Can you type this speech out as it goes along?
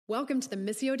Welcome to the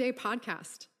Missio Dei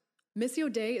podcast. Missio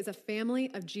Dei is a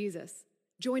family of Jesus,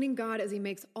 joining God as he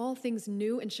makes all things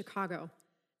new in Chicago.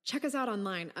 Check us out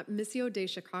online at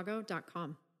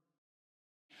missiodeichicago.com.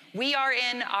 We are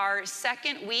in our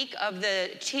second week of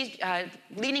the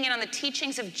leaning in on the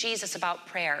teachings of Jesus about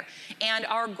prayer. And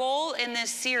our goal in this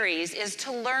series is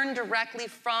to learn directly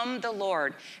from the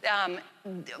Lord.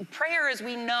 Prayer, as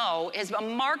we know, is a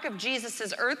mark of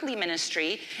Jesus's earthly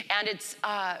ministry, and it's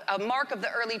a mark of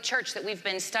the early church that we've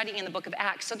been studying in the book of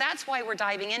Acts. So that's why we're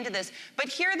diving into this. But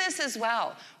hear this as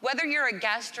well. Whether you're a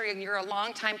guest or you're a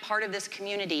longtime part of this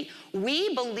community,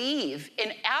 we believe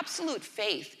in absolute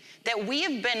faith that we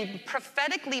have been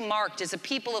prophetically marked as a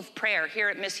people of prayer here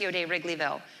at Missio Dei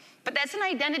Wrigleyville. But that's an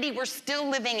identity we're still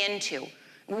living into.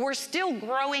 We're still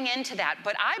growing into that,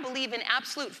 but I believe in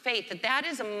absolute faith that that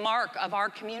is a mark of our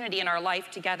community and our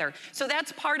life together. So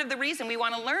that's part of the reason we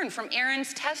want to learn from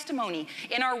Aaron's testimony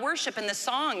in our worship and the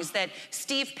songs that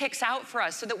Steve picks out for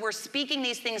us, so that we're speaking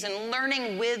these things and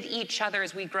learning with each other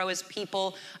as we grow as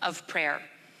people of prayer.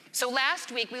 So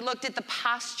last week, we looked at the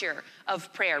posture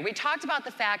of prayer. We talked about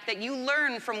the fact that you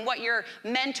learn from what your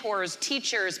mentors,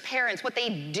 teachers, parents, what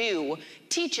they do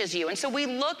teaches you. And so we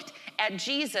looked at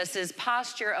Jesus's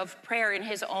posture of prayer in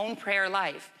his own prayer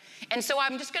life. And so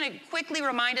I'm just going to quickly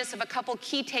remind us of a couple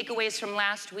key takeaways from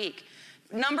last week.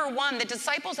 Number one, the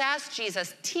disciples asked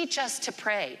Jesus, teach us to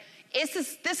pray.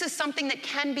 This is something that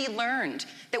can be learned,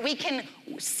 that we can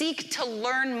seek to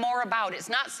learn more about. It's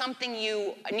not something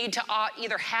you need to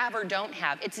either have or don't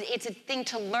have. It's a thing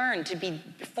to learn, to be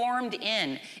formed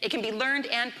in. It can be learned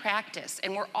and practiced,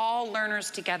 and we're all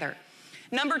learners together.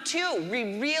 Number two,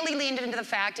 we really leaned into the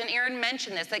fact, and Aaron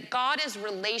mentioned this, that God is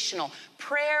relational.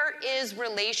 Prayer is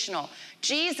relational.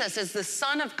 Jesus, as the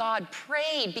Son of God,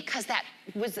 prayed because that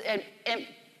was an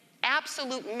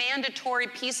absolute mandatory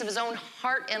piece of his own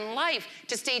heart and life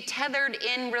to stay tethered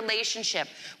in relationship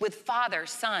with Father,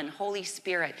 Son, Holy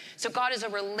Spirit. So God is a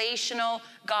relational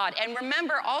God. And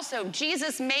remember also,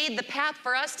 Jesus made the path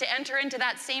for us to enter into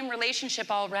that same relationship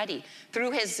already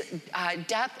through his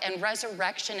death and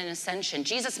resurrection and ascension.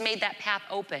 Jesus made that path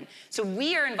open. So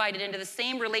we are invited into the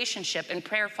same relationship, and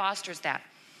prayer fosters that.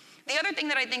 The other thing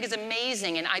that I think is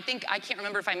amazing, and I can't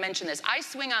remember if I mentioned this, I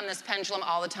swing on this pendulum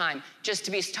all the time, just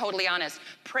to be totally honest.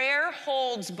 Prayer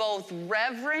holds both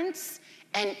reverence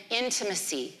and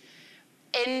intimacy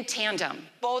in tandem,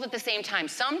 both at the same time.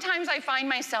 Sometimes I find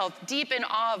myself deep in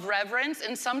awe of reverence,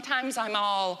 and sometimes I'm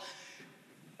all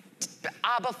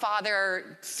Abba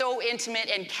Father, so intimate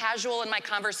and casual in my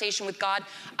conversation with God.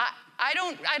 I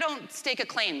don't stake a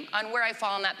claim on where I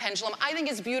fall on that pendulum. I think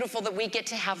it's beautiful that we get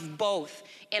to have both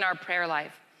in our prayer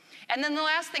life. And then the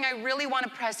last thing I really want to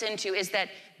press into is that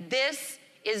this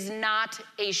is not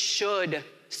a should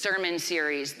sermon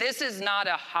series. This is not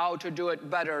a how to do it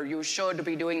better. You should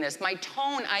be doing this. My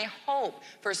tone, I hope,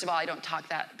 first of all, I don't talk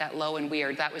that low and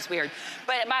weird. That was weird.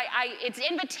 But it's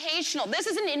invitational. This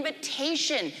is an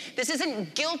invitation. This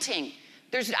isn't guilting.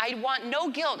 I want no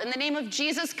guilt. In the name of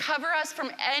Jesus, cover us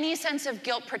from any sense of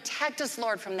guilt. Protect us,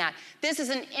 Lord, from that. This is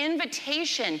an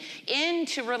invitation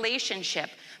into relationship.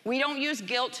 We don't use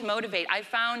guilt to motivate. I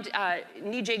found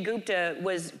Nijay Gupta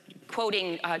was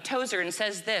quoting Tozer and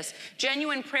says this: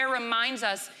 genuine prayer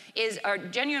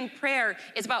genuine prayer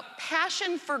is about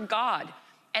passion for God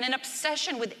and an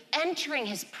obsession with entering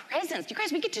his presence. You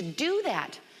guys, we get to do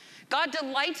that. God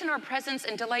delights in our presence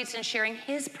and delights in sharing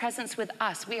his presence with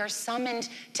us. We are summoned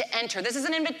to enter. This is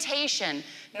an invitation,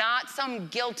 not some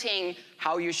guilting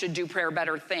how you should do prayer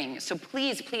better thing. So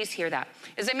please hear that.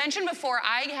 As I mentioned before,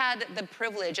 I had the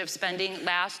privilege of spending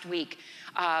last week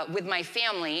with my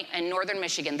family in northern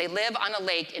Michigan. They live on a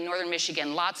lake in northern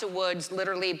Michigan, lots of woods,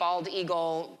 literally bald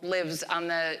eagle lives on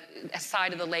the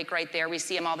side of the lake right there. We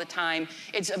see him all the time.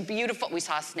 It's a beautiful, we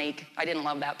saw a snake. I didn't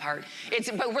love that part.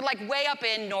 But we're like way up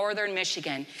in northern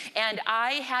Michigan. And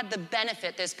I had the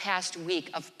benefit this past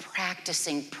week of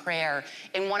practicing prayer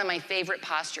in one of my favorite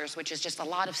postures, which is just a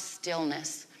lot of stillness.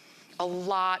 A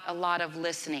lot of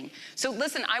listening. So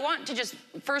listen, I want to just,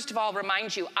 first of all,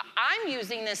 remind you, I'm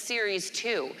using this series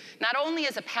too, not only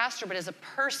as a pastor, but as a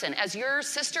person, as your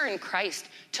sister in Christ,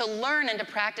 to learn and to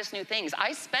practice new things.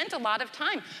 I spent a lot of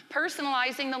time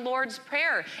personalizing the Lord's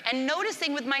Prayer and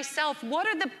noticing with myself, what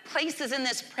are the places in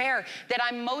this prayer that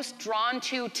I'm most drawn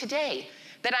to today,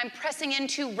 that I'm pressing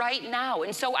into right now.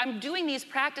 And so I'm doing these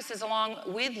practices along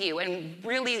with you and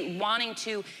really wanting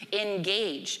to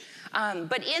engage.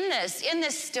 But in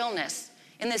this stillness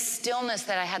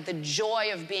that I had the joy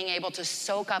of being able to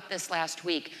soak up this last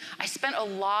week, I spent a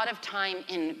lot of time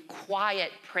in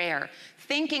quiet prayer,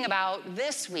 thinking about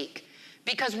this week,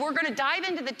 because we're going to dive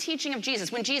into the teaching of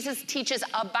Jesus. When Jesus teaches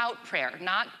about prayer,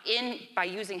 not by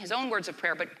using his own words of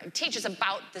prayer, but teaches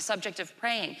about the subject of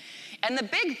praying. And the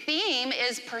big theme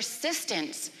is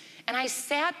persistence. And I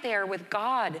sat there with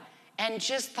God and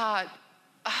just thought,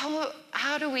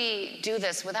 how do we do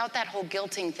this without that whole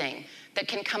guilting thing that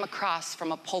can come across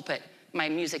from a pulpit, my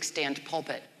music stand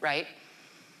pulpit, right?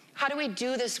 How do we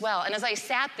do this well? And as I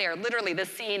sat there, literally the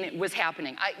scene was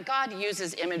happening. God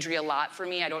uses imagery a lot for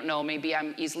me. I don't know, maybe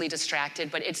I'm easily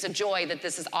distracted, but it's a joy that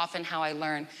this is often how I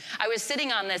learn. I was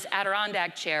sitting on this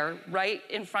Adirondack chair right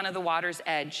in front of the water's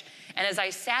edge. And as I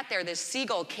sat there, this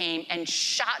seagull came and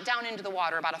shot down into the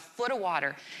water, about a foot of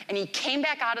water. And he came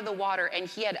back out of the water and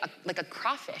he had like a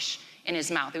crawfish in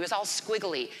his mouth. It was all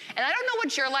squiggly. And I don't know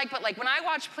what you're like, but like when I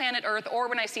watch Planet Earth or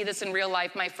when I see this in real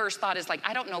life, my first thought is like,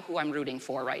 I don't know who I'm rooting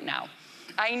for right now.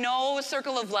 I know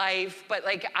Circle of Life, but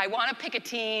like I want to pick a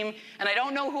team and I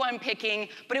don't know who I'm picking,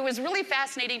 but it was really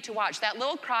fascinating to watch. That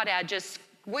little crawdad just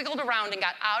wiggled around and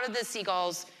got out of the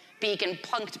seagull's beak and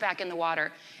plunked back in the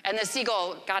water. And the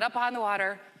seagull got up on the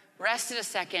water, rested a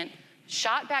second,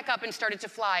 shot back up and started to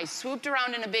fly, swooped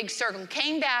around in a big circle,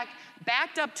 came back,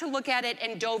 backed up to look at it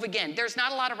and dove again. There's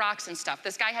not a lot of rocks and stuff.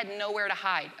 This guy had nowhere to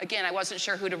hide. Again, I wasn't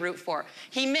sure who to root for.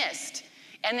 He missed.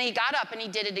 And then he got up and he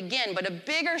did it again, but a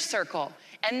bigger circle.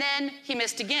 And then he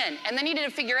missed again. And then he did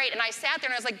a figure eight. And I sat there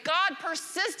and I was like, God,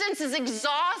 persistence is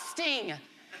exhausting.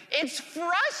 It's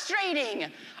frustrating.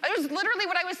 It was literally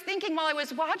what I was thinking while I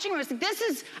was watching. I was like,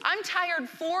 I'm tired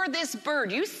for this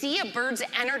bird. You see a bird's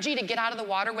energy to get out of the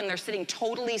water when they're sitting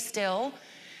totally still?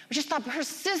 I just thought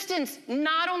persistence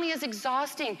not only is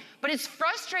exhausting, but it's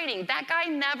frustrating. That guy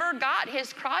never got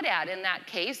his crawdad in that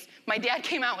case. My dad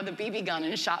came out with a BB gun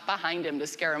and shot behind him to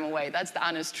scare him away. That's the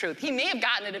honest truth. He may have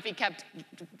gotten it if he kept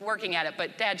working at it,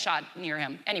 but Dad shot near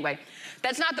him. Anyway,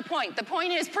 that's not the point. The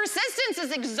point is persistence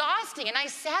is exhausting. And I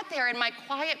sat there in my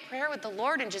quiet prayer with the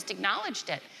Lord and just acknowledged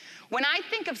it. When I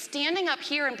think of standing up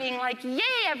here and being like, yay,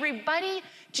 everybody,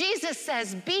 Jesus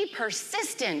says, be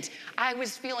persistent, I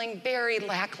was feeling very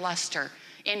lackluster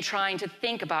in trying to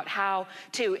think about how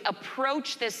to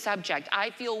approach this subject. I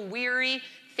feel weary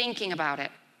thinking about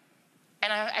it.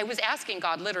 And I was asking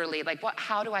God literally, like,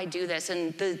 how do I do this?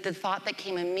 And the thought that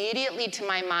came immediately to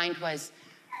my mind was,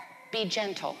 be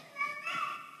gentle.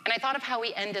 And I thought of how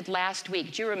we ended last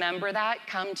week. Do you remember that?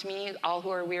 Come to me, all who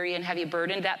are weary and heavy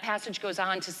burdened. That passage goes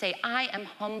on to say, I am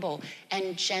humble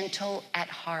and gentle at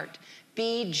heart.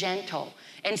 Be gentle.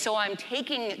 And so I'm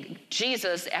taking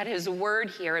Jesus at his word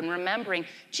here and remembering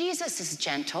Jesus is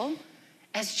gentle.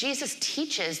 As Jesus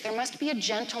teaches, there must be a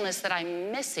gentleness that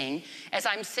I'm missing as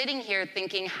I'm sitting here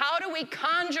thinking, how do we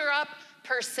conjure up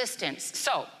persistence?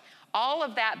 So all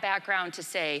of that background to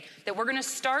say that we're going to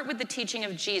start with the teaching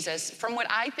of Jesus from what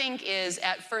I think is,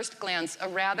 at first glance, a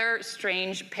rather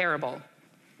strange parable.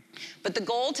 But the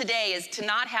goal today is to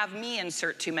not have me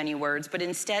insert too many words, but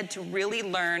instead to really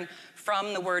learn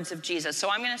from the words of Jesus. So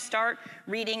I'm going to start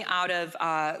reading out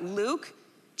of Luke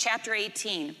chapter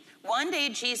 18. One day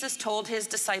Jesus told his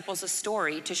disciples a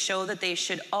story to show that they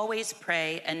should always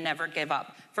pray and never give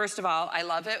up. First of all, I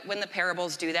love it when the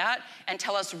parables do that and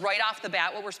tell us right off the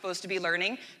bat what we're supposed to be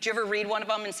learning. Do you ever read one of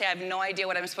them and say, I have no idea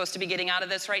what I'm supposed to be getting out of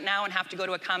this right now and have to go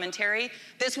to a commentary?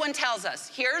 This one tells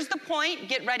us, here's the point,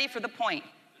 get ready for the point.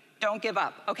 Don't give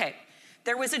up. Okay.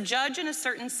 There was a judge in a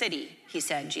certain city,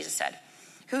 Jesus said,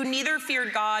 who neither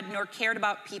feared God nor cared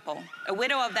about people. A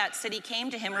widow of that city came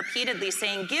to him repeatedly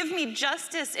saying, give me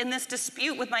justice in this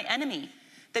dispute with my enemy.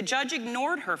 The judge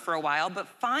ignored her for a while, but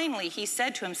finally he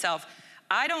said to himself,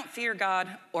 I don't fear God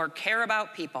or care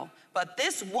about people, but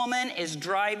this woman is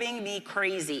driving me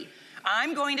crazy.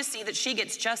 I'm going to see that she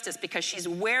gets justice because she's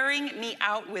wearing me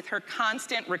out with her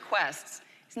constant requests.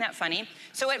 Isn't that funny?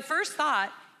 So at first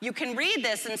thought, you can read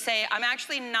this and say, I'm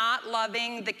actually not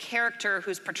loving the character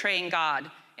who's portraying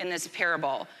God in this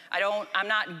parable. I'm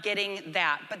not getting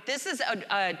that. But this is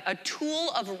a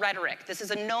tool of rhetoric. This is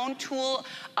a known tool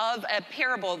of a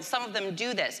parable. Some of them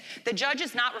do this. The judge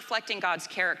is not reflecting God's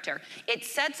character. It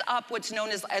sets up what's known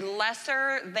as a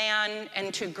lesser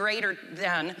to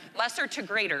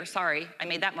greater, sorry, I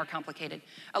made that more complicated.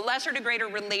 A lesser to greater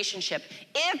relationship.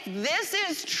 If this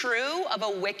is true of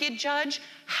a wicked judge,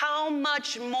 how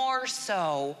much more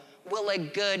so will a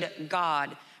good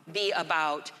God be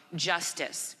about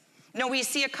justice? No, we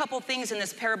see a couple things in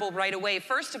this parable right away.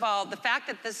 First of all, the fact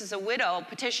that this is a widow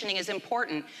petitioning is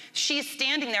important. She's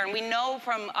standing there, and we know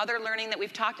from other learning that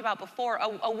we've talked about before,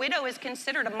 a widow is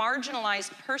considered a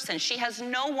marginalized person. She has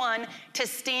no one to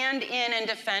stand in and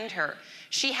defend her.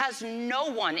 She has no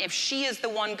one if she is the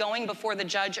one going before the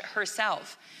judge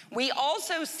herself. We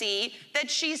also see that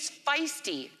she's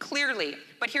feisty, clearly.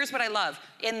 But here's what I love.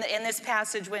 In this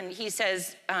passage, when he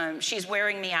says, she's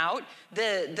wearing me out,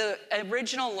 the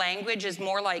original language is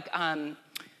more like,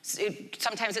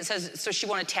 sometimes it says, so she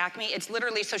won't attack me. It's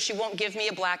literally, so she won't give me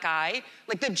a black eye.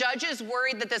 Like, the judge is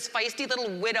worried that this feisty little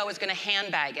widow is gonna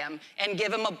handbag him and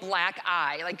give him a black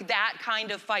eye. Like, that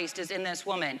kind of feist is in this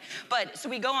woman. But, so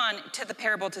we go on to the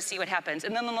parable to see what happens.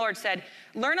 And then the Lord said,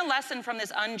 learn a lesson from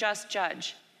this unjust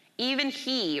judge. Even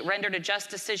he rendered a just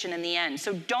decision in the end.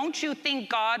 So don't you think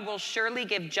God will surely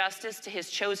give justice to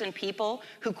his chosen people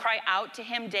who cry out to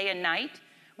him day and night?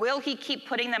 Will he keep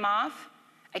putting them off?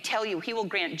 I tell you, he will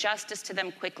grant justice to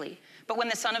them quickly. But when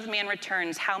the Son of Man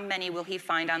returns, how many will he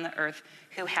find on the earth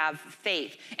who have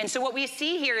faith? And so what we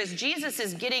see here is Jesus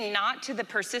is getting not to the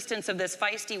persistence of this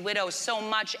feisty widow so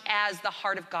much as the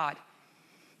heart of God.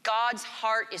 God's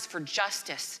heart is for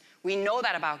justice. We know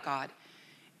that about God.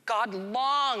 God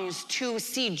longs to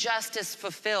see justice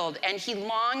fulfilled, and he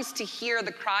longs to hear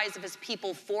the cries of his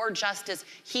people for justice.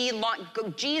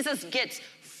 Jesus gets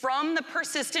from the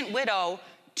persistent widow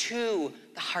to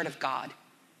the heart of God.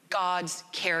 God's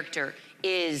character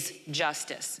is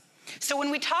justice. So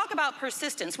when we talk about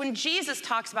persistence, when Jesus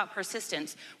talks about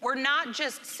persistence, we're not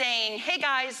just saying, hey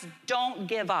guys, don't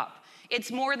give up. It's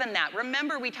more than that.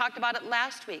 Remember, we talked about it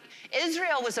last week.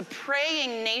 Israel was a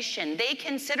praying nation. They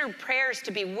considered prayers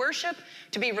to be worship,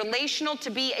 to be relational, to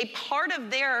be a part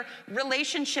of their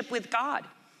relationship with God.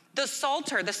 The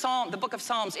Psalter, the book of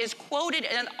Psalms, is quoted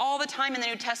all the time in the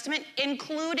New Testament,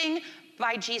 including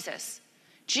by Jesus.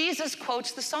 Jesus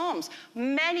quotes the Psalms.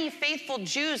 Many faithful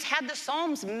Jews had the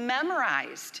Psalms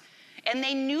memorized, and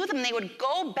they knew them. They would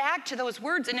go back to those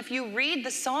words. And if you read the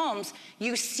Psalms,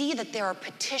 you see that there are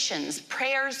petitions,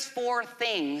 prayers for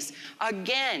things,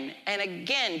 again and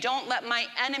again. Don't let my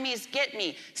enemies get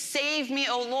me. Save me,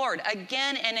 O Lord,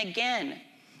 again and again.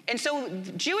 And so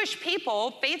Jewish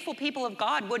people, faithful people of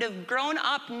God, would have grown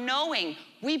up knowing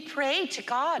we pray to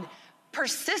God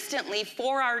persistently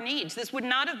for our needs. This would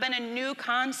not have been a new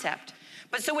concept.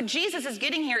 But so what Jesus is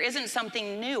getting here isn't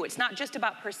something new. It's not just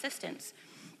about persistence.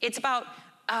 It's about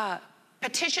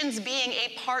petitions being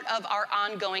a part of our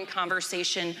ongoing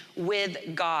conversation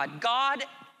with God. God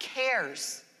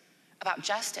cares about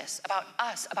justice, about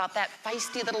us, about that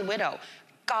feisty little widow.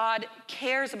 God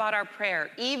cares about our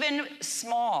prayer, even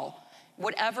small,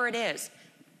 whatever it is.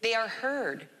 They are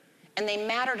heard, and they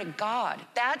matter to God.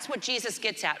 That's what Jesus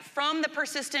gets at. From the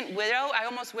persistent widow, I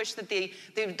almost wish that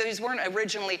these weren't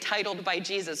originally titled by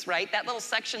Jesus, right? That little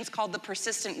section's called the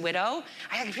persistent widow.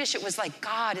 I wish it was like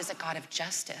God is a God of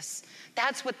justice.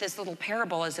 That's what this little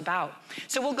parable is about.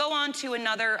 So we'll go on to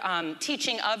another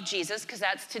teaching of Jesus, because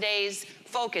that's today's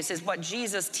focus, is what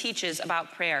Jesus teaches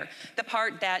about prayer, the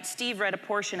part that Steve read a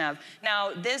portion of.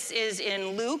 Now, this is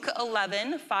in Luke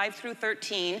 11, 5 through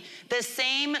 13. The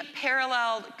same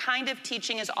parallel kind of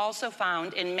teaching is also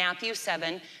found in Matthew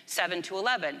 7, 7 to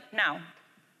 11. Now,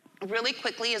 really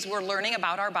quickly, as we're learning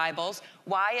about our Bibles,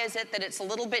 why is it that it's a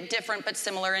little bit different but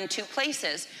similar in two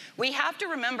places? We have to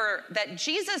remember that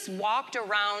Jesus walked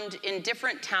around in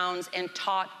different towns and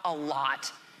taught a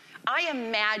lot. I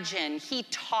imagine he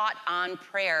taught on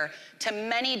prayer to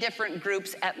many different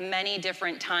groups at many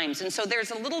different times. And so there's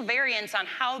a little variance on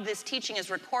how this teaching is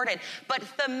recorded, but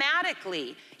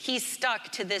thematically, he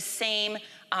stuck to the same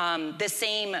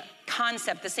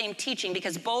concept, the same teaching,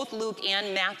 because both Luke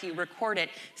and Matthew record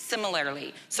it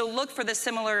similarly. So look for the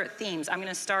similar themes. I'm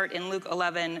gonna start in Luke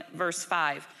 11, verse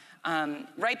 5.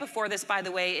 Right before this, by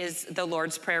the way, is the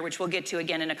Lord's Prayer, which we'll get to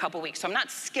again in a couple weeks. So I'm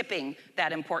not skipping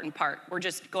that important part. We're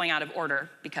just going out of order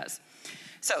because.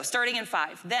 So starting in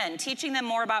 5, then teaching them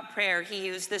more about prayer, he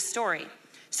used this story.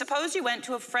 Suppose you went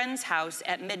to a friend's house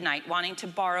at midnight wanting to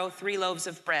borrow 3 loaves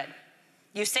of bread.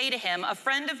 You say to him, a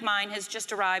friend of mine has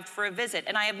just arrived for a visit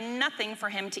and I have nothing for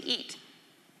him to eat.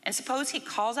 And suppose he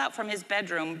calls out from his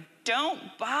bedroom, don't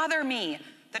bother me.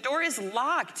 The door is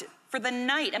locked for the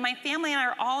night and my family and I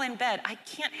are all in bed. I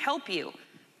can't help you.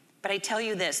 But I tell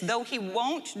you this, though he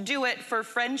won't do it for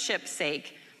friendship's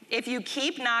sake, if you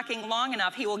keep knocking long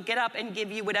enough, he will get up and give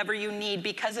you whatever you need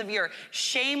because of your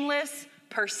shameless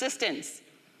persistence.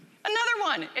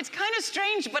 Another one, it's kind of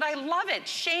strange, but I love it.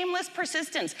 Shameless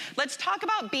persistence. Let's talk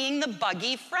about being the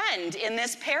buggy friend in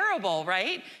this parable,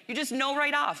 right? You just know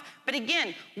right off. But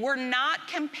again, we're not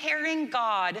comparing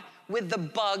God with the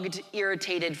bugged,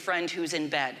 irritated friend who's in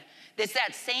bed. It's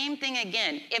that same thing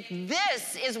again. If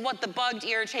this is what the bugged,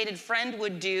 irritated friend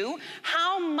would do,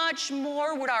 how much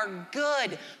more would our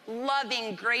good,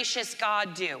 loving, gracious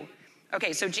God do?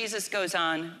 Okay, so Jesus goes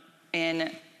on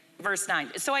in verse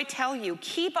 9. So I tell you,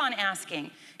 keep on asking,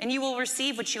 and you will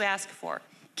receive what you ask for.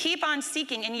 Keep on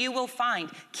seeking, and you will find.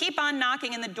 Keep on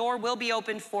knocking, and the door will be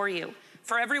opened for you.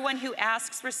 For everyone who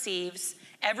asks receives,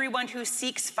 everyone who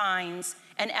seeks finds,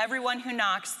 and everyone who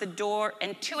knocks the door,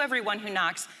 and to everyone who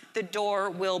knocks, the door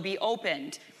will be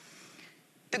opened.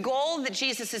 The goal that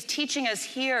Jesus is teaching us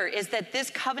here is that this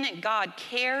covenant God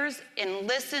cares and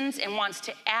listens and wants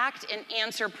to act and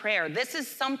answer prayer. This is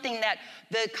something that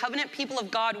the covenant people of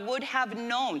God would have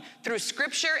known through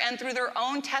scripture and through their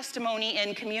own testimony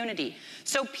and community.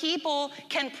 So people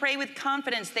can pray with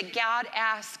confidence that God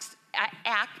acts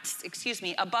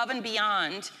above and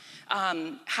beyond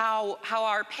how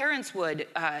our parents would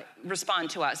respond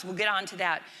to us. We'll get on to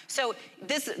that. So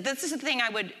this is the thing I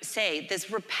would say,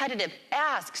 this repetitive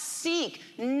ask, seek,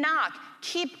 knock,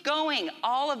 keep going,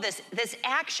 all of this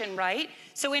action, right?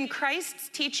 So in Christ's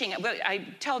teaching, I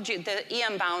told you the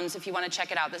E.M. Bounds, if you want to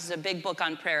check it out, this is a big book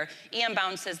on prayer. E.M.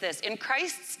 Bounds says this, in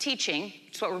Christ's teaching,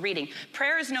 it's what we're reading,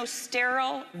 prayer is no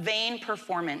sterile, vain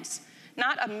performance,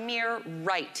 not a mere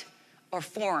rite or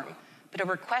form, but a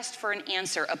request for an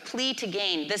answer, a plea to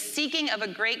gain, the seeking of a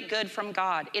great good from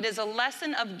God. It is a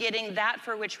lesson of getting that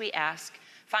for which we ask,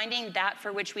 finding that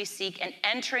for which we seek, and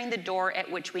entering the door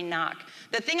at which we knock.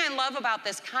 The thing I love about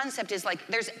this concept is like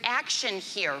there's action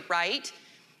here, right?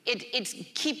 It's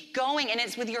keep going, and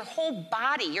it's with your whole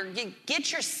body. You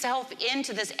get yourself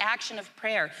into this action of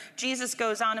prayer. Jesus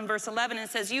goes on in verse 11 and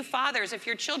says, you fathers, if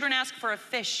your children ask for a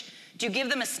fish, do you give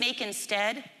them a snake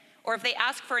instead? Or if they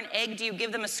ask for an egg, do you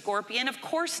give them a scorpion? Of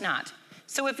course not.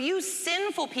 So if you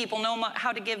sinful people know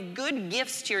how to give good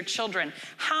gifts to your children,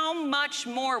 how much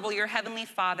more will your heavenly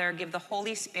Father give the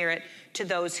Holy Spirit to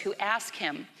those who ask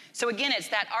him? So again, it's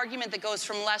that argument that goes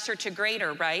from lesser to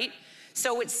greater, right?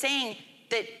 So it's saying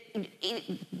that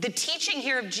the teaching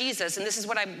here of Jesus, and this is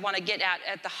what I want to get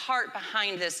at the heart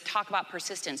behind this talk about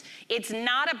persistence, it's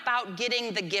not about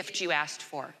getting the gift you asked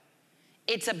for.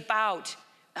 It's about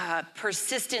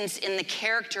persistence in the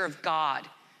character of God.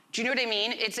 Do you know what I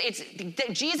mean?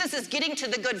 Jesus is getting to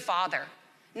the good Father,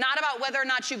 not about whether or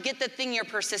not you get the thing you're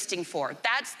persisting for.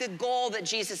 That's the goal that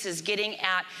Jesus is getting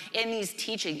at in these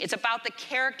teachings. It's about the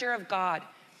character of God.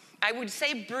 I would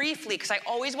say briefly, because I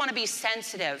always want to be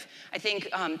sensitive. I think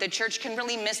the church can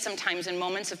really miss sometimes in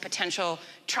moments of potential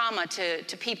trauma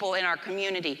to people in our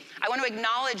community. I want to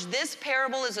acknowledge this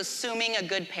parable is assuming a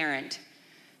good parent.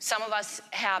 Some of us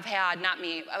have had, not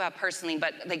me personally,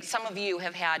 but like some of you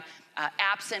have had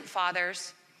absent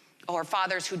fathers or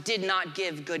fathers who did not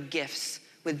give good gifts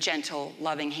with gentle,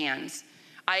 loving hands.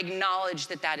 I acknowledge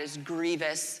that that is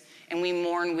grievous, and we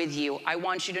mourn with you. I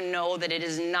want you to know that it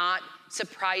is not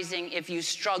surprising if you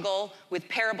struggle with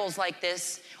parables like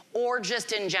this, or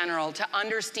just in general, to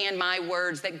understand my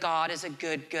words that God is a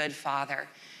good, good Father.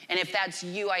 And if that's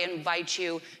you, I invite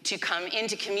you to come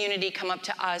into community, come up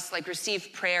to us, like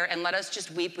receive prayer, and let us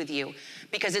just weep with you.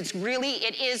 Because it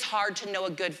is hard to know a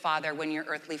good father when your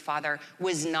earthly father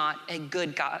was not a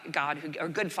good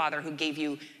good father who gave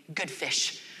you good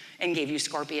fish and gave you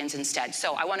scorpions instead.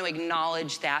 So I want to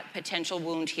acknowledge that potential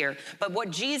wound here. But what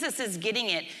Jesus is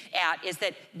getting at is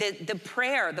that the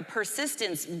prayer, the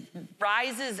persistence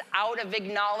rises out of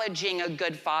acknowledging a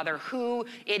good father, who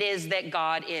it is that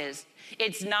God is.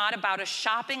 It's not about a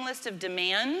shopping list of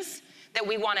demands that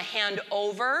we want to hand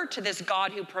over to this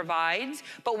God who provides,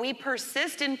 but we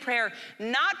persist in prayer,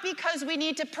 not because we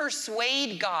need to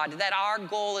persuade God that our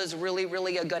goal is really,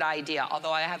 really a good idea,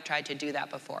 although I have tried to do that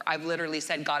before. I've literally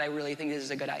said, God, I really think this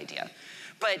is a good idea.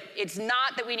 But it's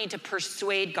not that we need to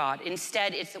persuade God.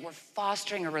 Instead, it's that we're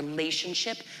fostering a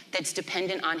relationship that's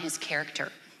dependent on his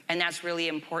character. And that's really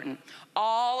important.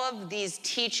 All of these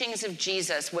teachings of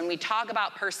Jesus, when we talk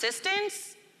about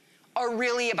persistence, are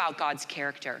really about God's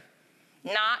character,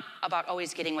 not about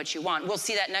always getting what you want. We'll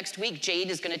see that next week. Jade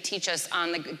is going to teach us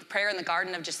on the prayer in the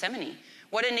Garden of Gethsemane.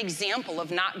 What an example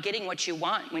of not getting what you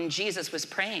want when Jesus was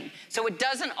praying. So it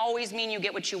doesn't always mean you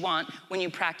get what you want when you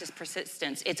practice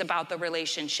persistence. It's about the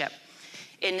relationship.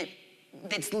 And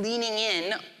it's leaning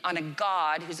in on a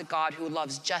God who's a God who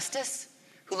loves justice,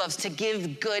 who loves to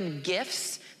give good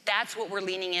gifts. That's what we're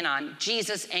leaning in on.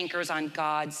 Jesus anchors on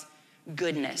God's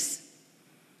goodness.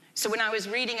 So when I was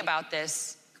reading about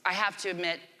this, I have to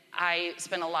admit, I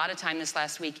spent a lot of time this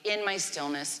last week in my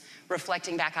stillness,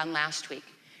 reflecting back on last week.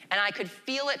 And I could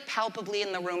feel it palpably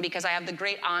in the room because I have the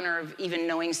great honor of even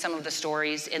knowing some of the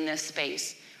stories in this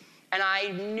space. And I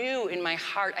knew in my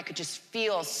heart, I could just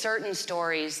feel certain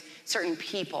stories, certain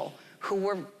people who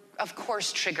were, of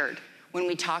course, triggered when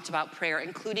we talked about prayer,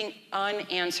 including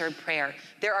unanswered prayer.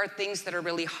 There are things that are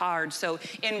really hard. So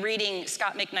in reading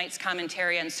Scott McKnight's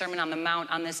commentary on Sermon on the Mount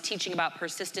on this teaching about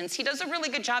persistence, he does a really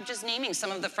good job just naming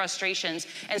some of the frustrations.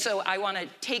 And so I want to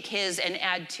take his and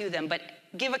add to them, but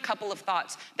give a couple of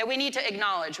thoughts that we need to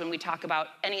acknowledge when we talk about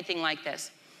anything like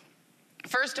this.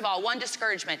 First of all, one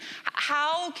discouragement.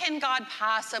 How can God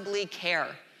possibly care?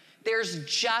 There's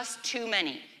just too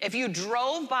many. If you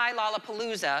drove by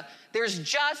Lollapalooza, there's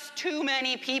just too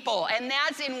many people, and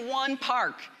that's in one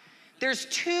park. There's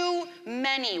too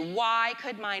many. Why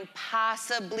could mine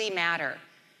possibly matter?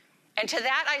 And to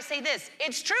that I say this,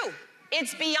 it's true.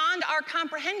 It's beyond our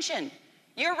comprehension.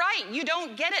 You're right, you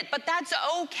don't get it, but that's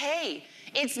okay.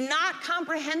 It's not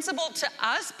comprehensible to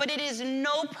us, but it is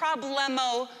no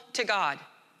problemo to God.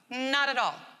 Not at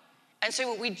all. And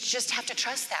so we just have to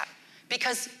trust that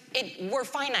because we're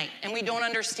finite and we don't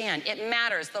understand. It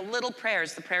matters. The little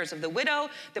prayers, the prayers of the widow,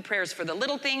 the prayers for the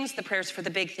little things, the prayers for the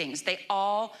big things, they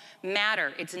all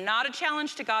matter. It's not a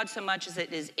challenge to God so much as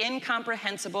it is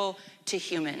incomprehensible to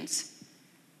humans.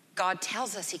 God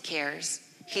tells us he cares.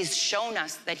 He's shown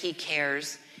us that he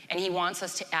cares, and he wants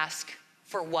us to ask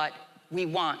for what we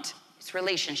want. It's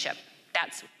relationship.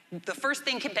 That's the first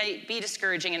thing can be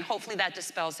discouraging, and hopefully that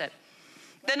dispels it.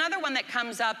 The another one that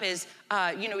comes up is,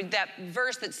 that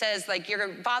verse that says, like,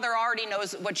 your Father already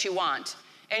knows what you want.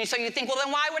 And so you think, well,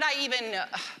 then why would I even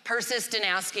persist in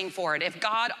asking for it if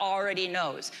God already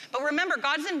knows? But remember,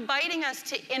 God's inviting us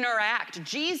to interact.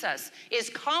 Jesus is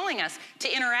calling us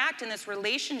to interact in this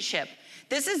relationship.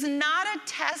 This is not a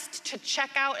test to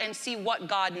check out and see what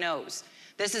God knows.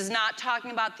 This is not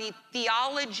talking about the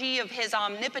theology of his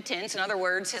omnipotence, in other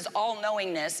words, his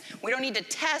all-knowingness. We don't need to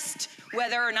test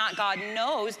whether or not God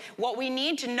knows. What we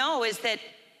need to know is that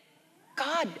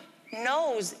God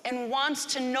knows and wants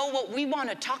to know what we want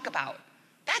to talk about.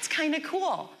 That's kind of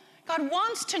cool. God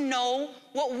wants to know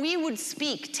what we would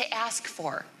speak to ask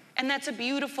for, and that's a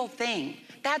beautiful thing.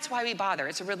 That's why we bother.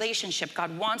 It's a relationship.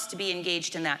 God wants to be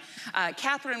engaged in that.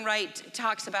 Catherine Wright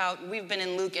talks about, we've been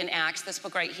in Luke and Acts, this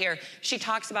book right here. She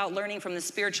talks about learning from the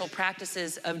spiritual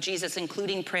practices of Jesus,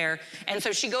 including prayer. And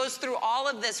so she goes through all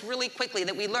of this really quickly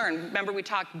that we learn. Remember, we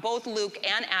talked both Luke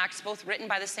and Acts, both written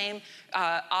by the same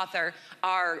author,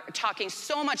 are talking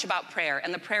so much about prayer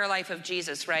and the prayer life of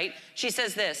Jesus, right? She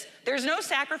says this, there's no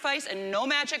sacrifice and no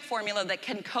magic formula that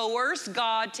can coerce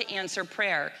God to answer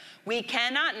prayer. We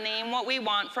cannot name what we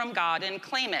want from God and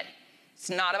claim it.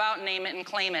 It's not about name it and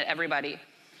claim it, everybody.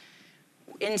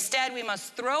 Instead, we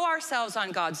must throw ourselves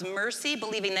on God's mercy,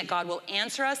 believing that God will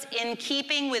answer us in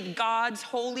keeping with God's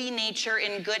holy nature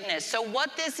and goodness. So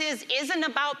what this isn't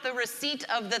about the receipt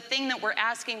of the thing that we're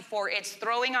asking for. It's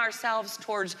throwing ourselves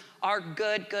towards our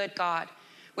good, good God,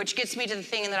 which gets me to the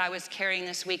thing that I was carrying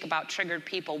this week about triggered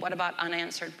people. What about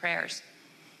unanswered prayers?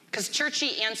 Because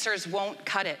churchy answers won't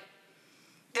cut it.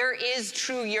 There is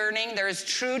true yearning, there is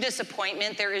true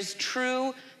disappointment, there is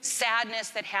true sadness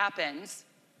that happens.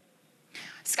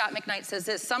 Scott McKnight says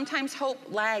this, sometimes hope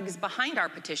lags behind our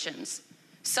petitions.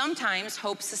 Sometimes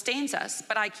hope sustains us,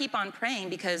 but I keep on praying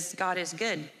because God is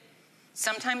good.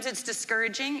 Sometimes it's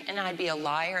discouraging, and I'd be a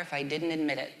liar if I didn't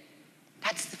admit it.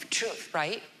 That's the truth,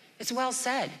 right? It's well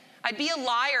said. I'd be a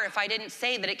liar if I didn't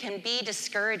say that it can be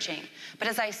discouraging. But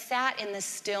as I sat in the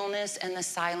stillness and the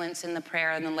silence in the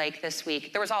prayer in the lake this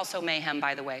week, there was also mayhem,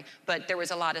 by the way, but there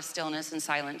was a lot of stillness and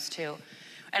silence too.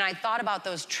 And I thought about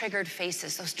those triggered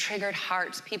faces, those triggered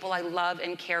hearts, people I love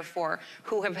and care for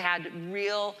who have had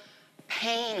real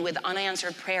pain with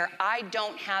unanswered prayer. I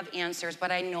don't have answers,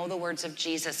 but I know the words of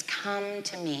Jesus, come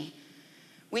to me.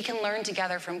 We can learn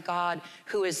together from God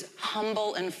who is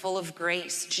humble and full of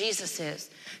grace. Jesus is.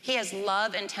 He has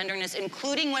love and tenderness,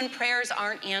 including when prayers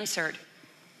aren't answered.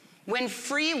 When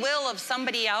free will of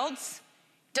somebody else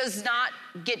does not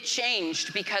get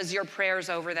changed because your prayer's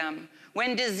over them.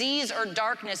 When disease or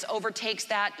darkness overtakes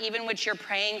that, even which you're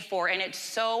praying for, and it's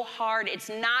so hard, it's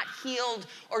not healed,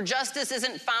 or justice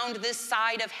isn't found this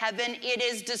side of heaven, it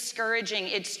is discouraging,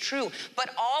 it's true. But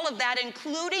all of that,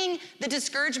 including the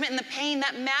discouragement and the pain,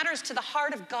 that matters to the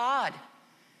heart of God.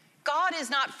 God is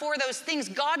not for those things.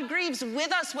 God grieves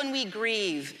with us when we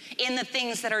grieve in the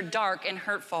things that are dark and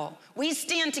hurtful. We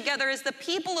stand together as the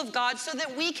people of God so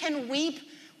that we can weep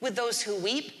with those who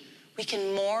weep. We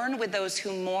can mourn with those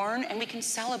who mourn, and we can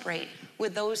celebrate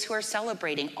with those who are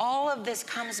celebrating. All of this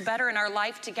comes better in our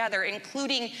life together,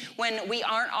 including when we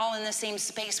aren't all in the same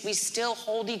space. We still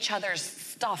hold each other's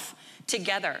stuff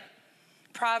together.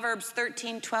 Proverbs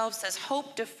 13:12 says,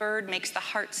 hope deferred makes the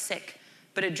heart sick,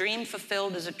 but a dream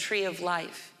fulfilled is a tree of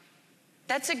life.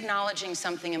 That's acknowledging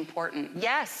something important.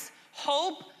 Yes,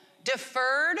 hope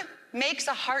deferred makes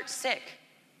a heart sick.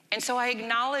 And so I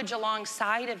acknowledge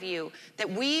alongside of you that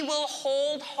we will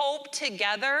hold hope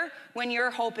together when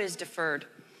your hope is deferred.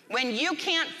 When you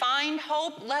can't find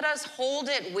hope, let us hold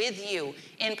it with you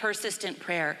in persistent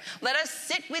prayer. Let us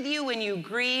sit with you when you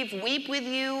grieve, weep with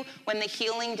you when the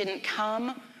healing didn't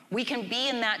come. We can be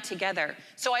in that together.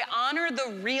 So I honor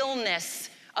the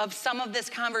realness of some of this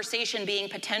conversation being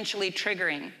potentially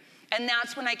triggering. And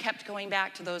that's when I kept going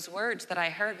back to those words that I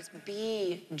heard was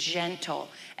be gentle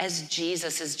as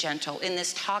Jesus is gentle in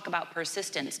this talk about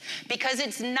persistence. Because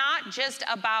it's not just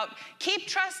about keep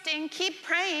trusting, keep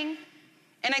praying.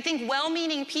 And I think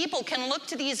well-meaning people can look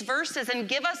to these verses and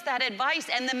give us that advice.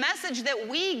 And the message that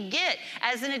we get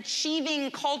as an achieving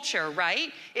culture,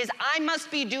 right, is I must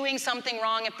be doing something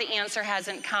wrong if the answer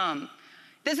hasn't come.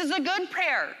 This is a good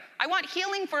prayer. I want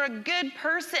healing for a good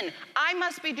person. I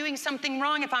must be doing something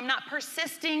wrong if I'm not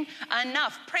persisting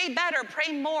enough. Pray better,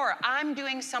 pray more. I'm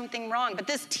doing something wrong. But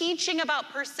this teaching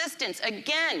about persistence,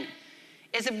 again,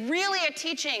 is really a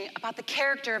teaching about the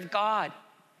character of God.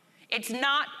 It's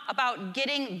not about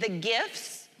getting the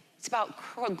gifts. It's about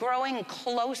growing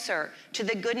closer to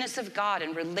the goodness of God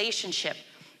in relationship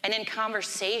and in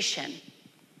conversation.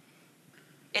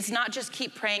 It's not just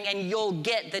keep praying and you'll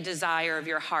get the desire of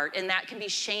your heart, and that can be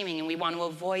shaming, and we want to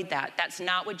avoid that. That's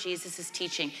not what Jesus is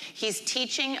teaching. He's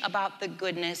teaching about the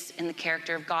goodness and the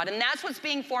character of God, and that's what's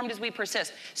being formed as we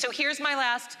persist. So here's my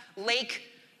last lake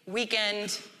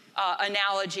weekend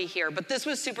analogy here, but this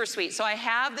was super sweet. So I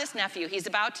have this nephew. He's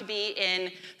about to be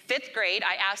in 5th grade.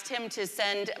 I asked him to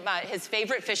send his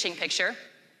favorite fishing picture.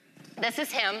 This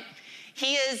is him.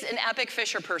 He is an epic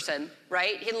fisher person,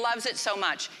 right? He loves it so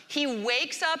much. He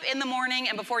wakes up in the morning,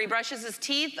 and before he brushes his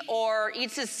teeth or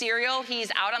eats his cereal, he's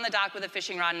out on the dock with a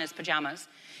fishing rod in his pajamas.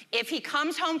 If he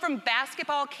comes home from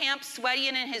basketball camp sweaty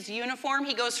and in his uniform,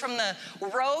 he goes from the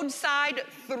roadside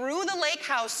through the lake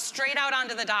house straight out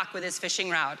onto the dock with his fishing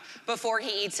rod before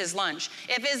he eats his lunch.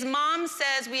 If his mom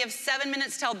says we have 7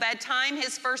 minutes till bedtime,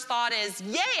 his first thought is,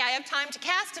 yay, I have time to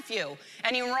cast a few.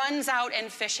 And he runs out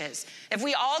and fishes. If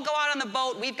we all go out on the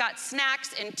boat, we've got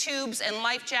snacks and tubes and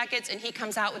life jackets, and he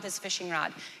comes out with his fishing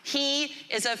rod. He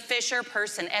is a fisher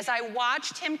person. As I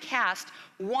watched him cast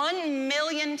 1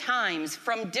 million times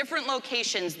from different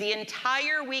locations the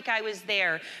entire week I was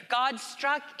there, God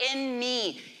struck in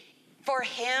me. For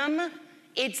him,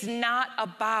 it's not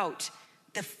about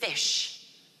the fish.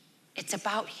 It's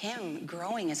about him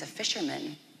growing as a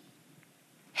fisherman.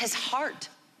 His heart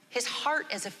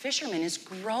as a fisherman is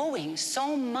growing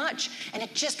so much, and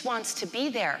it just wants to be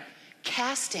there,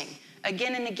 casting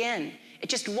again and again. It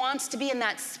just wants to be in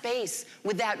that space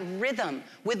with that rhythm,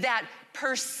 with that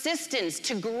persistence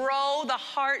to grow the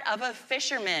heart of a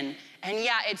fisherman. And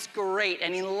yeah, it's great,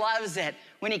 and he loves it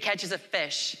when he catches a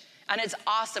fish. And it's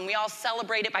awesome. We all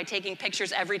celebrate it by taking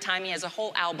pictures every time. He has a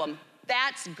whole album.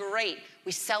 That's great.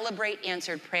 We celebrate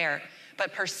answered prayer.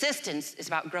 But persistence is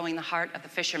about growing the heart of the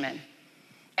fisherman.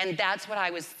 And that's what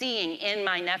I was seeing in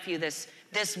my nephew this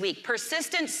week.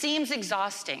 Persistence seems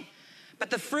exhausting, but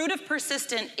the fruit of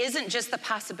persistence isn't just the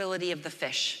possibility of the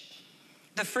fish.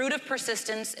 The fruit of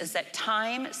persistence is that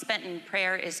time spent in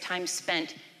prayer is time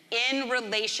spent in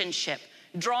relationship,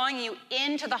 drawing you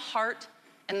into the heart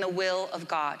and the will of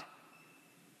God.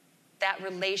 That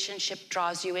relationship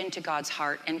draws you into God's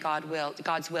heart and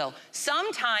God's will.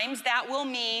 Sometimes that will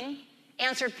mean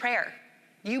answered prayer.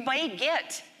 You might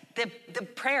get the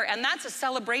prayer, and that's a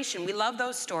celebration. We love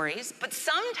those stories. But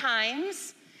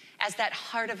sometimes, as that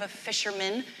heart of a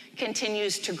fisherman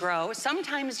continues to grow,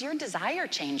 sometimes your desire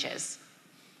changes.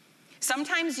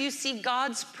 Sometimes you see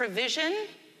God's provision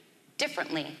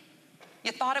differently.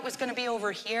 You thought it was going to be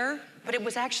over here, but it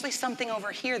was actually something over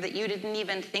here that you didn't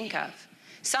even think of.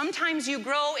 Sometimes you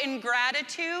grow in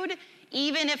gratitude,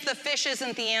 even if the fish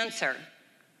isn't the answer.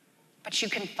 But you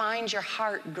can find your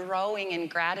heart growing in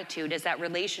gratitude as that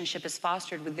relationship is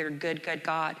fostered with your good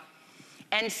God.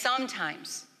 And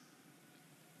sometimes,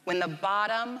 when the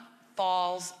bottom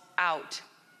falls out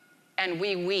and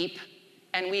we weep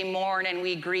and we mourn and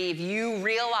we grieve, you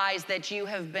realize that you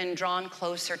have been drawn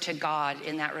closer to God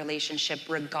in that relationship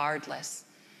regardless.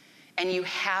 And you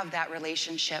have that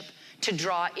relationship to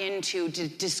draw into, to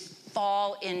just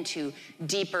fall into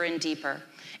deeper and deeper.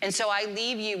 And so I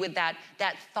leave you with that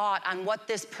thought on what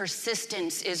this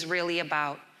persistence is really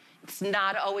about. It's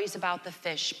not always about the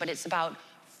fish, but it's about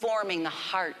forming the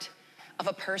heart of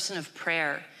a person of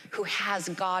prayer who has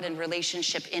God in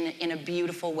relationship in a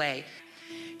beautiful way.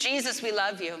 Jesus, we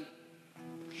love you.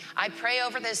 I pray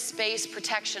over this space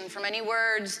protection from any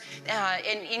words,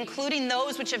 including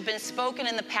those which have been spoken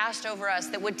in the past over us,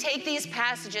 that would take these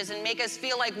passages and make us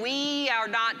feel like we are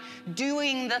not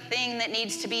doing the thing that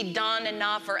needs to be done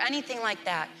enough or anything like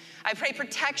that. I pray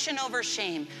protection over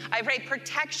shame. I pray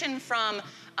protection from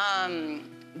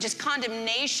just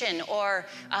condemnation or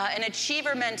an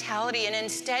achiever mentality. And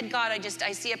instead, God,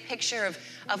 I see a picture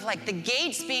of like the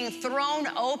gates being thrown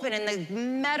open and the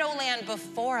meadowland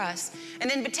before us,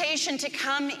 an invitation to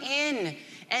come in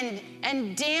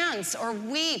and dance or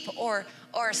weep or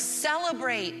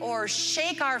celebrate or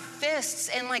shake our fists,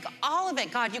 and like all of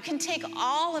it, God, you can take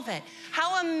all of it.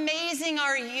 How amazing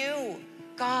are you,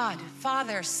 God,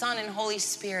 Father, Son, and Holy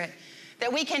Spirit,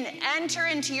 that we can enter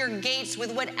into your gates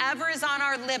with whatever is on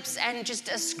our lips and just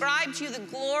ascribe to you the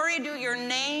glory due your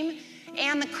name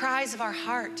and the cries of our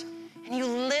heart. And you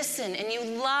listen and you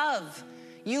love.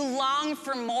 You long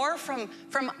for more from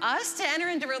us to enter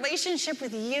into relationship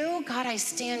with you. God, I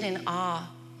stand in awe.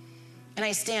 And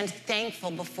I stand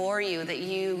thankful before you that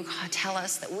you tell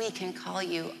us that we can call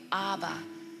you Abba,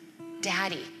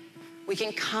 Daddy. We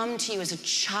can come to you as a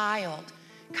child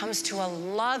comes to a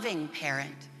loving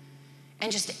parent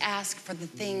and just ask for the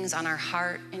things on our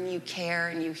heart, and you care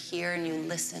and you hear and you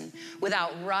listen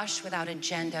without rush, without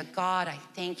agenda. God, I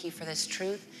thank you for this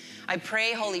truth. I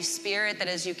pray, Holy Spirit, that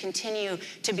as you continue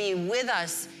to be with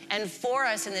us and for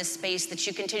us in this space, that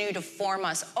you continue to form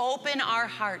us. Open our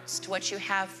hearts to what you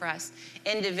have for us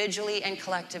individually and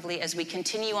collectively as we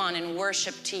continue on in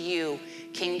worship to you,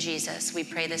 King Jesus. We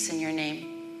pray this in your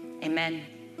name. Amen.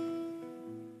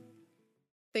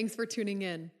 Thanks for tuning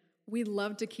in. We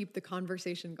love to keep the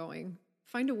conversation going.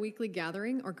 Find a weekly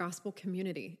gathering or gospel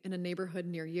community in a neighborhood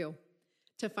near you.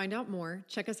 To find out more,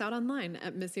 check us out online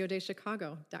at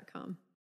missiodaychicago.com.